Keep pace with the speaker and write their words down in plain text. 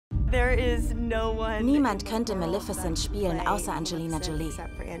Niemand könnte Maleficent spielen, außer Angelina Jolie.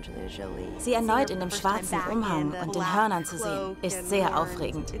 Sie erneut in dem schwarzen Umhang und den Hörnern zu sehen, ist sehr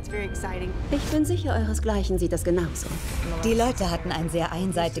aufregend. Ich bin sicher, euresgleichen sieht das genauso. Die Leute hatten ein sehr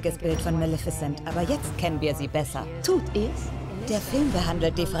einseitiges Bild von Maleficent, aber jetzt kennen wir sie besser. Tut ihr's? Der Film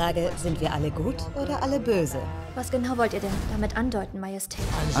behandelt die Frage, sind wir alle gut oder alle böse? Was genau wollt ihr denn damit andeuten, Majestät?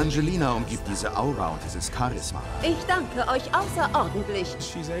 Angelina umgibt diese Aura und dieses Charisma. Ich danke euch außerordentlich.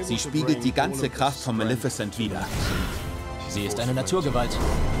 Sie spiegelt die ganze Kraft von Maleficent wider. Sie ist eine Naturgewalt.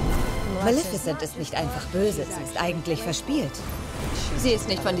 Maleficent ist nicht einfach böse, sie ist eigentlich verspielt. Sie ist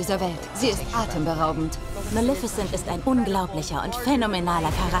nicht von dieser Welt. Sie ist atemberaubend. Maleficent ist ein unglaublicher und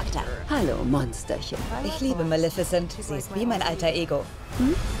phänomenaler Charakter. Hallo, Monsterchen. Ich liebe Maleficent, sie ist wie mein alter Ego.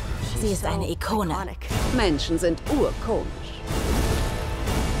 Sie ist eine Ikone. Menschen sind urkomisch.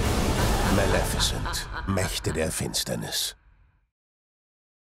 Maleficent, Mächte der Finsternis.